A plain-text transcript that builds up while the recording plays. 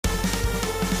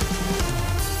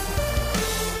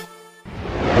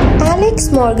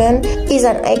Alex Morgan is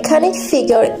an iconic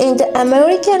figure in the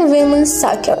American women's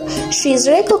soccer. She is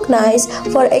recognized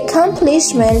for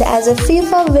accomplishment as a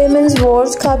FIFA Women's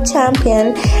World Cup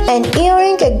champion and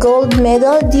earning a gold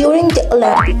medal during the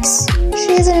Olympics.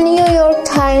 She is a New York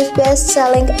Times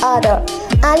best-selling author.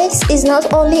 Alex is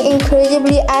not only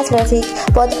incredibly athletic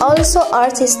but also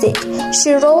artistic.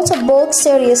 She wrote a book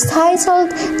series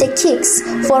titled The Kicks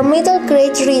for middle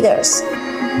grade readers.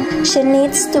 She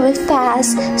needs to be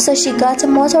fast, so she got a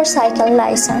motorcycle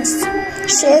license.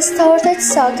 She started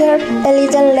soccer a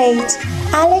little late.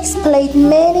 Alex played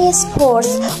many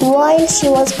sports while she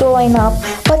was growing up,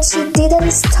 but she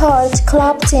didn't start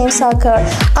club team soccer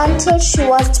until she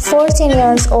was 14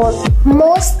 years old.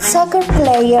 Most soccer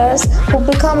players who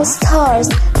become stars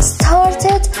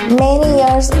started many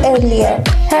years earlier.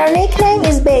 Her nickname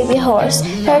is Baby Horse.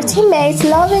 Her teammates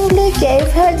lovingly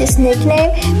gave her this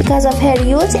nickname because of her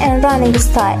youth and running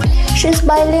style. She's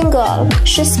bilingual.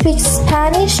 She speaks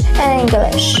Spanish and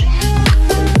English.